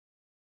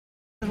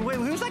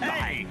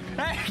Hey,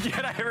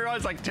 g'day everyone,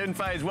 it's like 10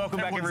 phase.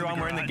 Welcome back everyone,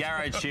 we're in the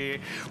garage here.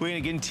 We're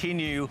gonna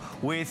continue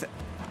with,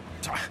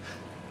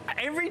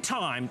 every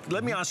time,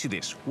 let me ask you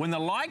this, when the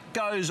light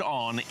goes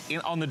on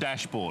the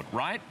dashboard,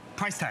 right?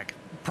 Price tag.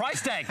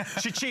 Price tag,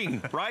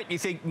 cha-ching, right? You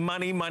think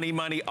money, money,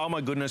 money, oh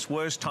my goodness,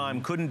 worst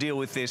time, couldn't deal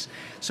with this.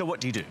 So what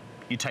do?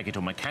 You take it to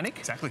a mechanic.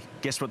 Exactly.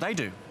 Guess what they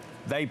do?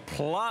 They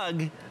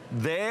plug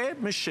their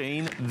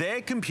machine,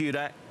 their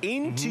computer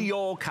into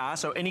your car,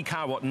 so any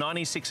car, what,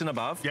 96 and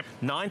above? Yep.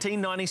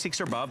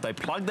 1996 or above, they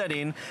plug that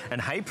in,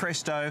 and hey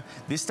presto,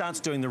 this starts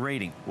doing the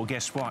reading. Well,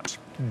 guess what?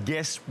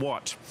 Guess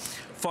what?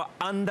 For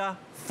under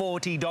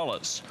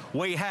 $40,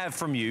 we have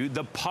from you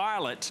the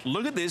Pilot,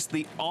 look at this,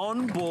 the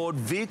onboard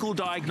vehicle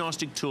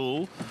diagnostic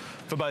tool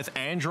for both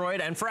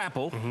Android and for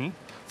Apple,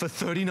 for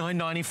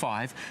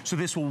 $39.95. So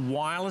this will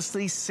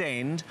wirelessly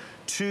send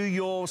to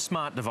your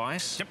smart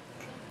device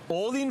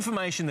all the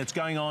information that's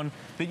going on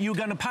that you're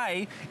going to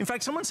pay. In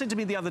fact, someone said to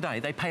me the other day,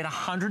 they paid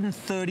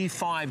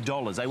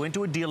 $135. They went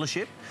to a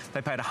dealership,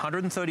 they paid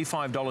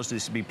 $135 to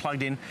this to be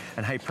plugged in,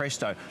 and hey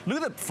presto,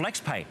 look at the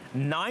FlexPay,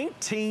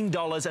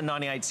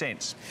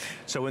 $19.98.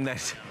 So when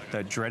that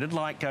dreaded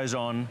light goes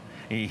on,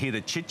 and you hear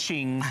the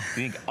chit-ching, you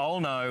think, oh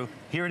no,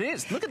 here it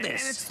is, look at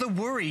this. And it's the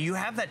worry, you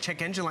have that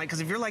check engine light,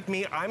 because if you're like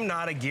me, I'm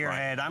not a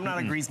gearhead, I'm not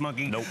a grease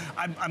monkey. Nope.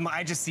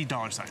 I just see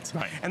dollar signs.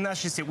 Right. And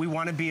that's just it, we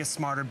want to be a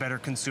smarter, better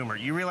consumer.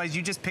 You realize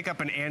you just pick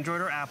up an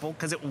Android or Apple,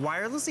 because it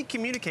wirelessly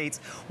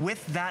communicates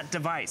with that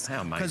device.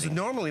 How amazing. Because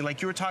normally,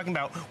 like you were talking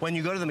about, when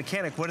you go to the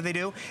mechanic, what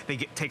do? They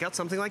take out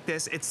something like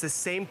this, it's the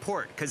same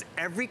port, because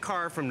every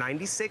car from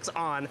 96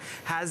 on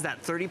has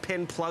that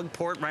 30-pin plug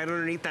port right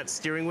underneath that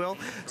steering wheel.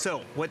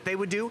 So what they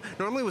would do,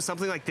 normally with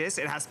something like this,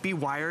 it has to be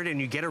wired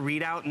and you get a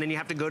readout and then you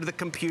have to go to the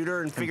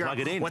computer and figure out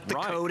what the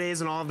code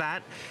is and all of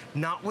that.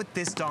 Not with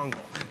this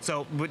dongle.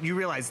 So what you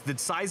realize, the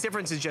size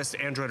difference is just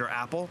Android or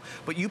Apple,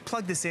 but you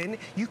plug this in,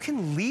 you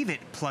can leave it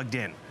plugged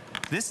in.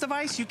 This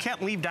device, you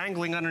can't leave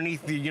dangling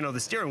underneath the, the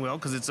steering wheel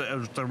because it's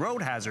a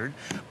road hazard.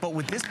 But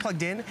with this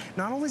plugged in,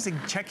 not only is it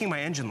checking my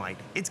engine light,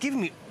 it's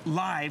giving me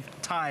live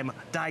time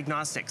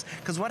diagnostics.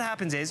 Because what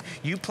happens is,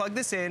 you plug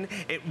this in,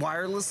 it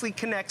wirelessly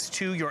connects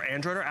to your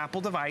Android or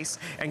Apple device,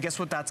 and guess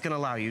what that's gonna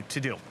allow you to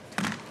do?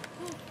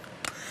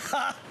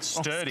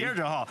 Sturdy. Scared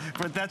you, huh?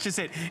 But that's just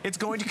it. It's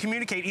going to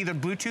communicate either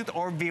Bluetooth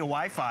or via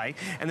Wi-Fi.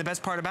 And the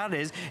best part about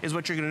it is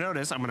what you're gonna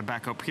notice. I'm gonna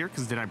back up here,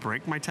 because did I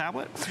break my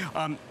tablet?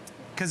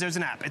 Because there's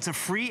an app. It's a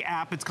free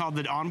app. It's called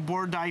the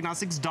Onboard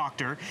Diagnostics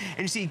Doctor.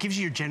 And you see, it gives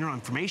you your general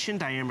information,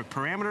 dynamic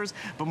parameters,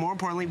 but more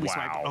importantly, we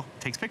swipe. Oh,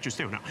 takes pictures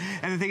too. No.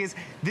 And the thing is,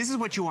 this is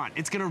what you want.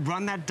 It's going to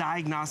run that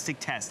diagnostic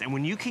test. And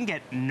when you can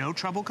get no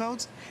trouble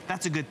codes,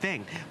 that's a good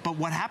thing. But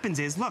what happens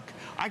is, look,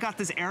 I got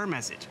this error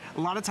message.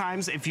 A lot of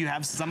times, if you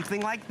have something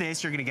like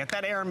this, you're going to get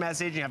that error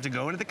message. You have to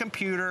go into the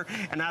computer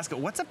and ask it,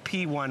 what's a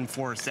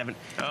P147?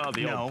 Oh,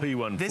 the old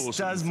P147. This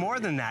does more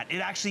than that. It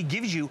actually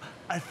gives you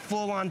a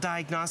full-on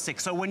diagnostic.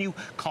 So when you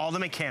call the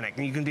mechanic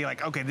and you can be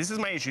like, okay, this is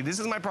my issue, this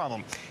is my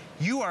problem.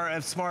 You are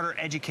a smarter,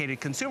 educated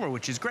consumer,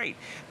 which is great.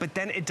 But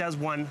then it does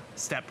one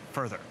step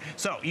further.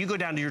 So you go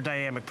down to your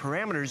dynamic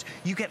parameters,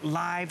 you get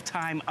live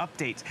time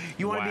updates.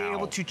 You want to be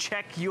able to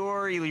check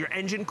your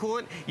engine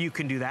coolant, you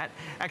can do that.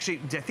 Actually,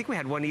 I think we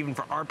had one even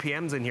for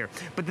RPMs in here.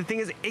 But the thing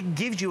is, it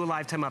gives you a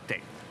lifetime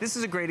update. This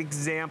is a great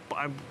example.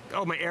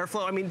 Oh, my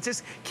airflow, I mean, it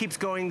just keeps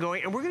going and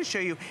going. And we're gonna show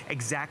you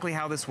exactly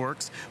how this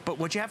works. But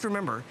what you have to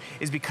remember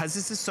is, because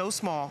this is so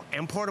small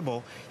and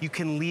portable, you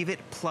can leave it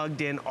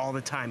plugged in all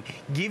the time,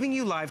 giving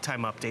you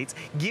lifetime updates,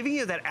 giving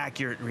you that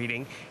accurate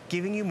reading,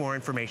 giving you more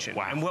information.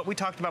 And what we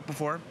talked about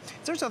before,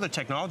 there's other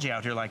technology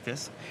out here like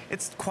this.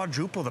 It's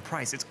quadruple the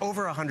price. It's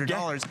over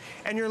 $100,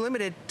 and you're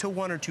limited to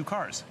 1 or 2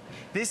 cars.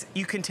 This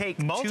you can take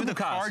to the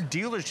car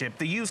dealership,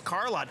 the used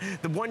car lot,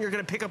 the one you're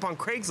gonna pick up on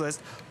Craigslist,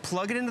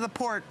 plug it into the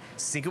port,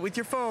 sync it with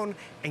your phone,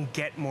 and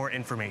get more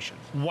information.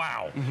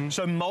 Wow.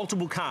 So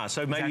multiple cars.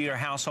 So maybe you're a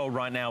household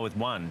right now with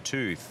 1,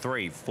 2,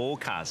 3, 4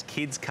 cars,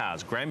 kids'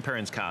 cars,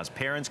 grandparents' cars,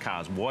 parents'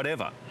 cars,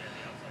 whatever.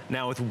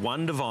 Now with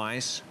one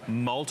device,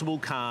 multiple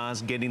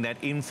cars getting that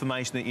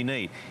information that you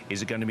need.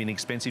 Is it going to be an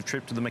expensive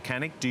trip to the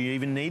mechanic? Do you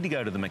even need to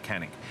go to the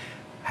mechanic?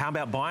 How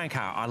about buying a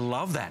car? I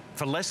love that.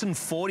 For less than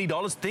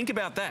 $40, think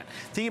about that.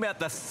 Think about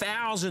the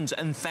thousands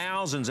and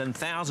thousands and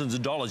thousands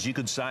of dollars you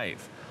could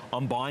save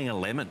on buying a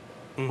lemon,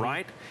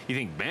 right? You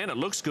think, man, it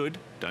looks good.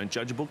 Don't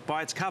judge a book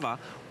by its cover.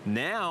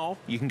 Now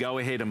you can go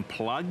ahead and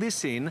plug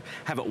this in,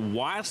 have it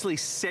wirelessly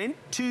sent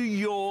to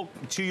your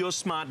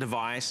smart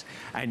device,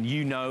 and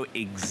you know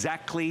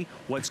exactly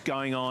what's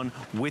going on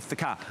with the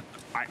car.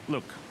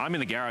 Look, I'm in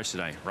the garage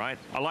today, right?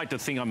 I like to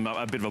think I'm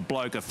a bit of a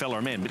bloke, a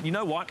fella man, but you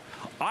know what?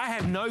 I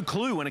have no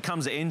clue when it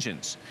comes to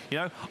engines. You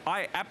know,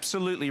 I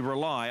absolutely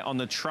rely on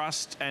the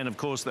trust and, of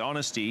course, the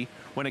honesty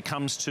when it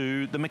comes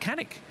to the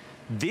mechanic.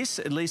 This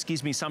at least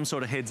gives me some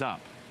sort of heads up,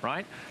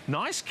 right?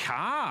 Nice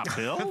car,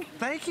 Bill.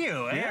 Thank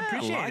you. Yeah, I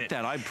appreciate it.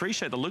 That. I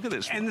appreciate the look of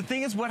this one. And the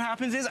thing is, what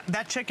happens is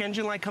that check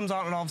engine light comes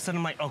on, and all of a sudden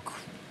I'm like, oh,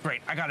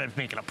 great. I gotta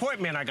make an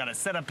appointment. I gotta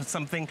set up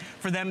something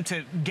for them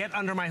to get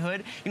under my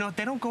hood. You know what?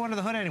 They don't go under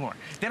the hood anymore.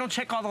 They don't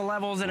check all the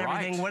levels and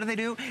everything. What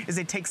do? Is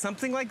they take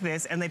something like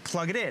this and they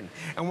plug it in.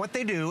 And what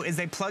they do is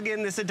they plug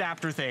in this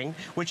adapter thing,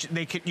 which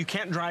you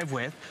can't drive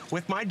with.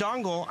 With my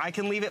dongle, I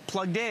can leave it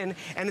plugged in,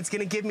 and it's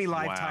gonna give me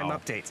live time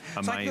updates.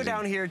 Amazing. So I can go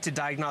down here to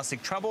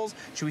Diagnostic Troubles.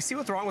 Should we see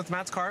what's wrong with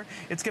Matt's car?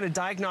 It's gonna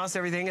diagnose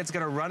everything. It's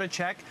gonna run a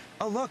check.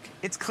 Oh, look,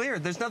 it's clear.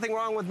 There's nothing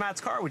wrong with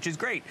Matt's car, which is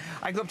great.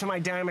 I go up to my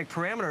dynamic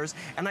parameters,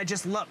 and I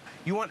just look.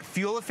 You want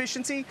fuel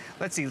efficiency?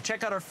 Let's see,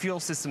 check out our fuel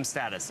system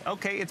status.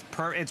 Okay,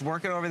 it's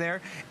working over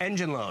there.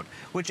 Engine load,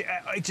 which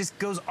it just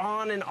goes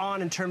on and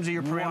on in terms of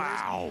your parameters.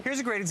 Wow. Here's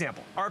a great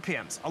example,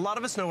 RPMs. A lot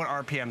of us know what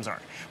RPMs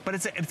are, but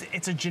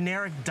it's a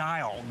generic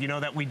dial, you know,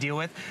 that we deal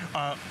with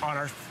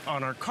on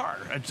our car.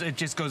 It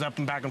just goes up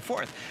and back and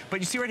forth. But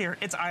you see right here,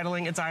 it's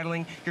idling,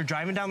 You're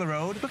driving down the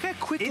road. Look how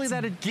quickly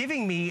that is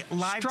giving me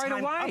live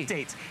time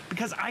updates,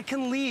 because I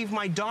can leave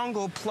my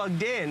dongle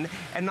plugged in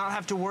and not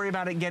have to worry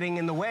about it getting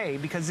in the way,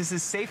 because this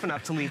is safe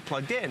enough to leave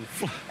plugged in.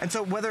 And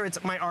so whether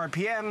it's my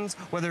RPMs,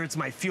 whether it's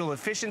my fuel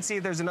efficiency,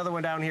 there's another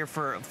one down here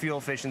for fuel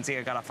efficiency,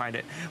 I gotta find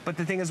it. But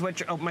the thing is,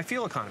 my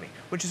fuel economy,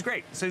 which is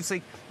great. So it's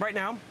like, right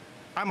now,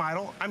 I'm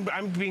idle.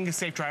 I'm being a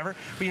safe driver.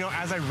 But you know,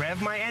 as I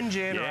rev my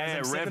engine or as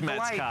I'm sitting at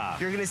the light,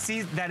 you're going to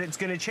see that it's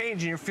going to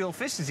change and your fuel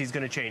efficiency is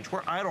going to change.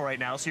 We're idle right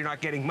now, so you're not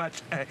getting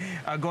much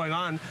going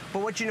on.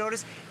 But what you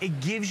notice,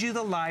 it gives you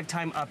the live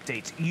time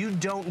updates. You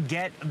don't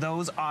get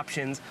those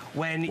options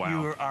when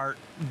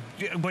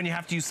when you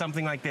have to use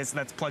something like this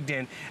that's plugged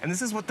in. And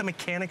this is what the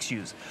mechanics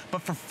use.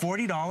 But for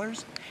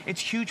 $40, it's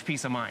huge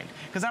peace of mind.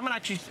 Because I'm gonna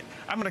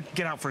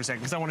get out for a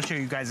second because I want to show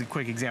you guys a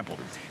quick example.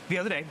 The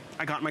other day,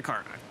 I got in my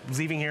car. I was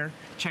leaving here,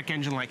 check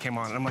engine light came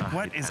on, and I'm like,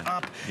 what is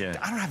up? Yeah.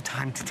 I don't have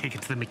time to take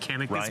it to the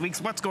mechanic this week,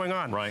 so what's going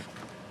on? Right.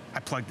 I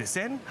plugged this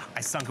in,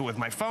 I sunk it with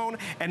my phone,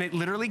 and it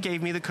literally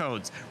gave me the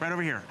codes right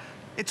over here.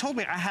 It told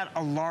me I had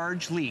a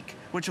large leak,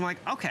 which I'm like,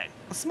 okay,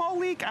 a small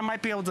leak, I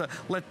might be able to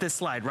let this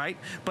slide, right?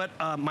 But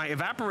my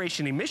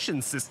evaporation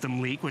emission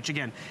system leak, which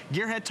again,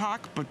 gearhead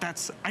talk, but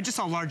I just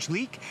saw a large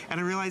leak,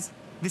 and I realized,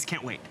 this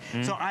can't wait.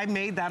 So I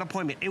made that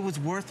appointment. It was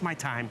worth my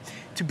time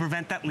to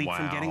prevent that leak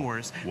from getting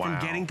worse, from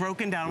getting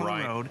broken down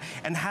on the road.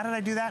 And how did I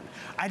do that?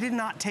 I did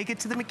not take it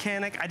to the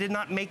mechanic. I did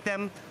not make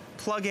them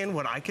plug in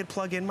what I could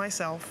plug in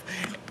myself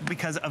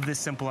because of this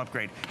simple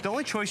upgrade. The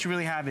only choice you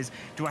really have is,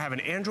 do I have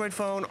an Android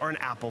phone or an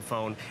Apple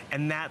phone?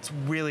 And that's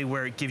really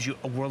where it gives you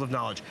a world of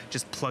knowledge.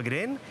 Just plug it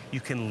in.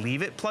 You can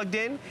leave it plugged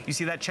in. You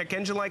see that check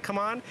engine light come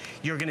on?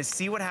 You're gonna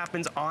see what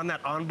happens on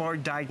that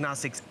onboard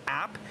diagnostics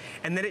app,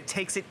 and then it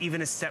takes it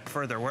even a step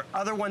further, where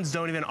other ones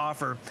don't even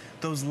offer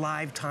those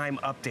live time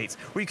updates,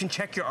 where you can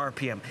check your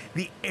RPM,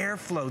 the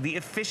airflow, the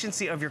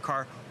efficiency of your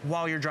car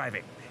while you're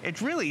driving. It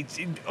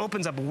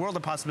opens up a world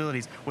of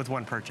possibilities with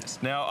one purchase.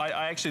 Now,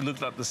 I actually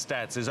looked up the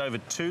stats. There's over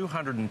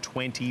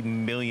 220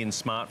 million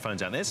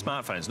smartphones out there.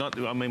 Smartphones,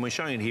 we're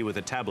showing it here with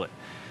a tablet.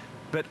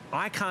 But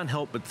I can't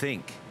help but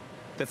think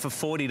that for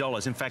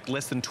 $40, in fact,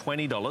 less than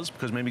 $20,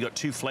 because maybe you've got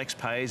 2 flex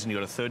pays and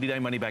you've got a 30-day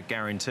money-back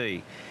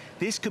guarantee,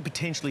 this could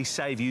potentially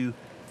save you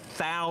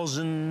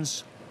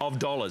thousands of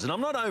dollars. And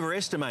I'm not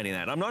overestimating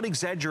that. I'm not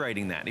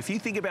exaggerating that. If you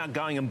think about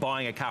going and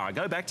buying a car, I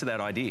go back to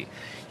that idea.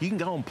 You can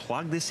go and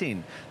plug this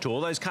in to all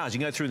those cars. You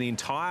can go through the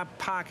entire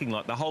parking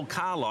lot, the whole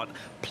car lot,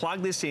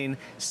 plug this in,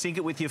 sync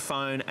it with your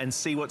phone, and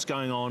see what's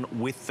going on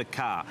with the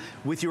car.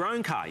 With your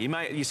own car,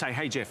 you say,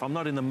 hey, Jeff, I'm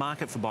not in the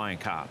market for buying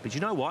a car. But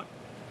you know what?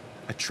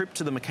 A trip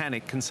to the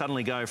mechanic can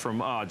suddenly go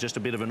from just a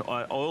bit of an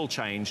oil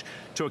change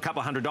to a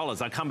couple $100.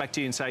 They'll come back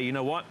to you and say, you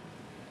know what?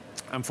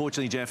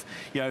 Unfortunately, Jeff,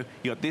 you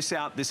got this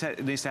out, this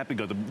happened,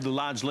 you got the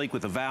large leak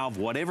with the valve,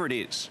 whatever it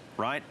is,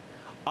 right?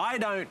 I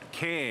don't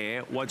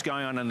care what's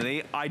going on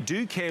underneath. I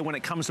do care when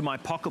it comes to my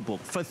pocketbook.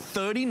 For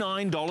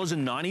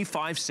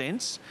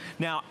 $39.95.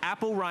 Now,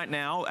 Apple right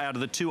now, out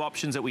of the 2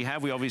 options that we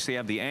obviously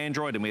have the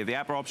Android and we have the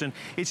Apple option.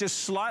 It's just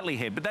slightly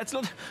ahead, but that's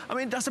not,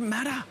 it doesn't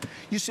matter.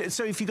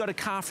 So if you got a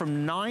car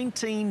from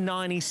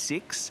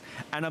 1996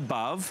 and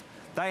above,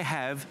 they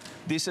have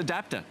this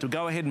adapter to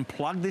go ahead and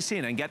plug this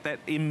in and get that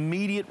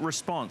immediate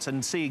response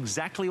and see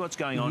exactly what's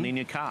going on in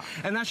your car.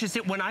 And that's just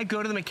it. When I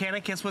go to the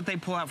mechanic, guess what they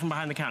pull out from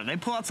behind the counter? They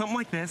pull out something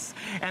like this,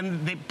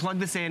 and they plug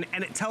this in,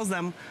 and it tells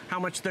them how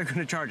much they're going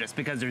to charge us,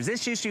 because there's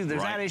this issue,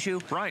 there's that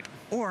issue. Right.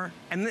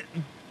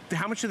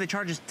 How much do they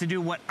charge us to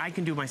do what I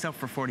can do myself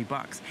for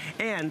 $40?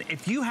 And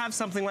if you have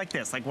something like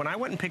this, like when I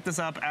went and picked this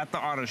up at the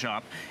auto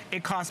shop,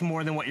 it costs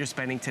more than what you're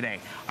spending today.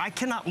 I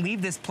cannot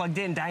leave this plugged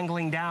in,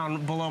 dangling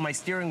down below my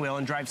steering wheel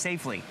and drive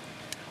safely.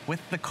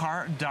 With the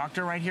car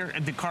doctor right here,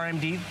 the car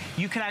MD,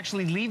 you can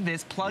actually leave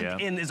this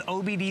plugged in, this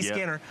OBD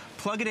scanner,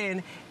 plug it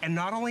in, and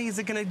not only is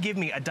it gonna give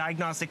me a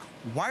diagnostic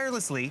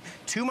wirelessly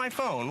to my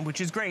phone,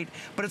 which is great,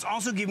 but it's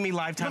also giving me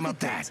lifetime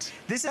updates.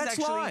 This is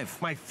actually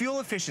my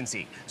fuel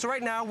efficiency. So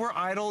right now we're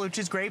idle, which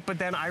is great, but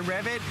then I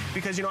rev it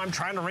because, I'm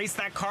trying to race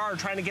that car, or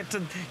trying to get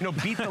to,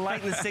 beat the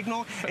light and the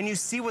signal, and you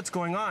see what's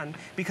going on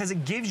because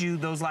it gives you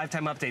those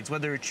lifetime updates,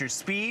 whether it's your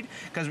speed,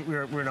 because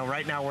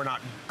right now we're not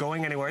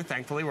going anywhere,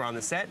 thankfully, we're on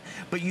the set,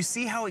 but but you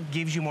see how it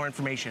gives you more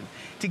information.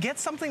 To get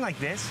something like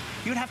this,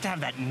 you'd have to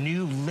have that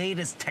new,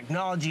 latest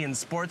technology in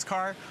sports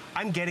car.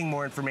 I'm getting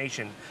more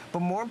information.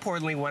 But more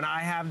importantly, when I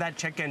have that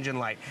check engine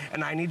light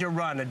and I need to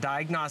run a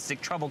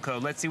diagnostic trouble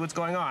code, let's see what's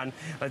going on,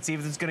 let's see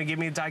if it's gonna give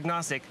me a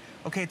diagnostic,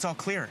 okay, it's all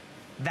clear.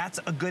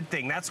 That's a good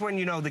thing. That's when,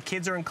 you know, the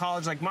kids are in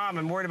college like, Mom,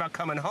 I'm worried about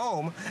coming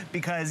home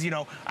because, you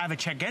know, I have a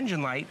check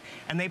engine light,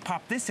 and they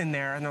pop this in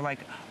there and they're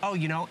like, oh,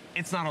 you know,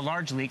 it's not a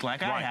large leak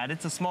like I had,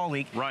 it's a small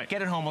leak.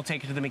 Get it home, we'll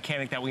take it to the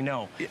mechanic that we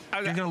know.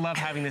 You're gonna love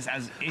having this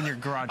as in your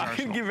garage arsenal. I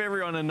can give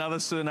everyone another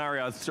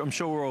scenario I'm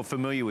sure we're all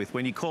familiar with.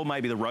 When you call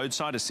maybe the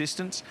roadside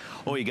assistance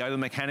or you go to the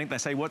mechanic, they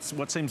say, what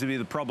seems to be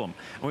the problem?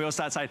 And we all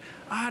start saying,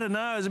 I don't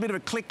know, there's a bit of a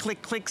click,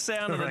 click, click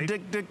sound and a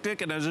dick, dick,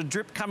 dick, and there's a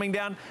drip coming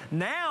down.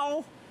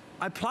 Now,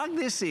 I plug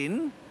this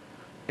in,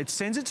 it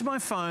sends it to my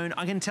phone,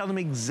 I can tell them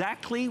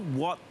exactly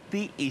what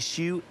the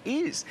issue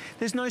is.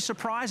 There's no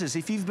surprises.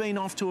 If you've been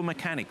off to a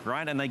mechanic,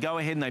 right, and they go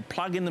ahead and they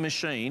plug in the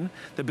machine,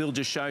 the Bill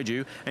just showed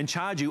you, and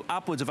charge you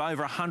upwards of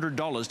over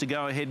 $100 to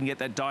go ahead and get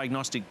that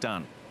diagnostic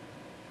done.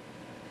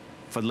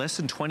 For less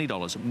than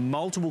 $20,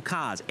 multiple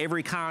cars,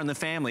 every car in the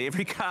family,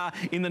 every car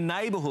in the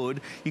neighborhood,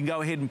 you can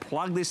go ahead and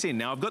plug this in.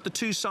 Now, I've got the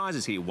two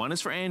sizes here. One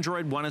is for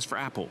Android, one is for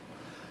Apple.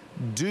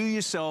 Do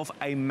yourself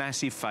a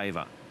massive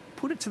favor.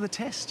 Put it to the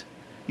test.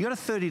 You got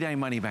a 30-day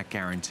money-back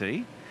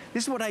guarantee.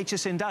 This is what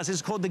HSN does. This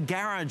is called the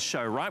Garage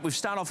Show, right? We've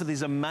started off with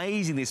these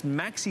amazing, this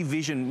Maxi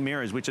Vision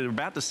mirrors, which are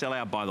about to sell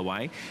out, by the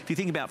way. If you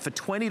think about for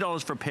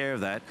 $20 for a pair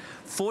of that,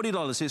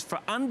 $40 is for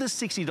under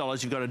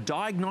 $60, you've got a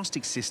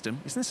diagnostic system.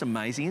 Isn't this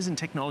amazing? Isn't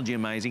technology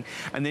amazing?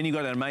 And then you've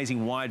got an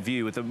amazing wide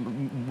view with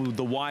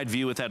the wide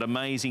view with that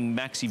amazing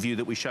Maxi view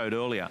that we showed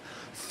earlier.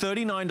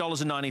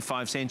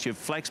 $39.95. Your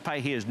flex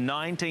pay here is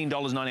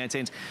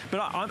 $19.98. But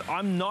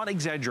I'm not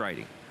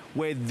exaggerating.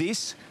 Where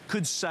this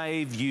could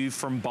save you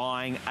from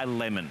buying a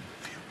lemon.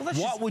 Well,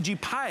 what would you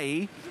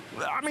pay?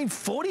 I mean,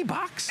 40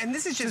 bucks? And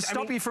this is just to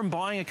stop you from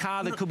buying a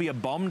car that could be a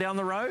bomb down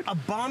the road? A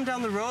bomb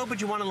down the road,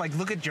 but you want to like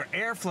look at your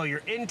airflow,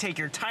 your intake,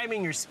 your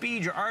timing, your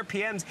speed, your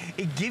RPMs.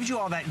 It gives you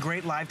all that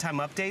great lifetime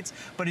updates.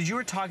 But as you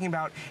were talking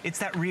about, it's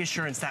that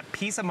reassurance, that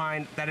peace of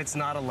mind that it's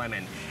not a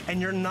lemon. And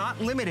you're not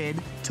limited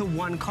to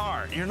one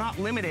car. You're not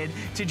limited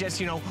to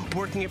just, you know,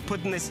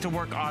 putting this to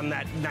work on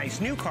that nice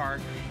new car.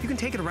 You can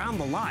take it around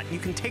the lot. You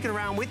can take it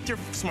around with your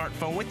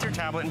smartphone, with your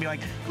tablet, and be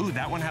like, ooh,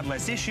 that one had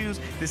less issues.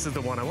 This is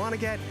the one I want to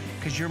get,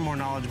 because you're more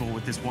knowledgeable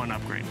with this one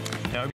upgrade.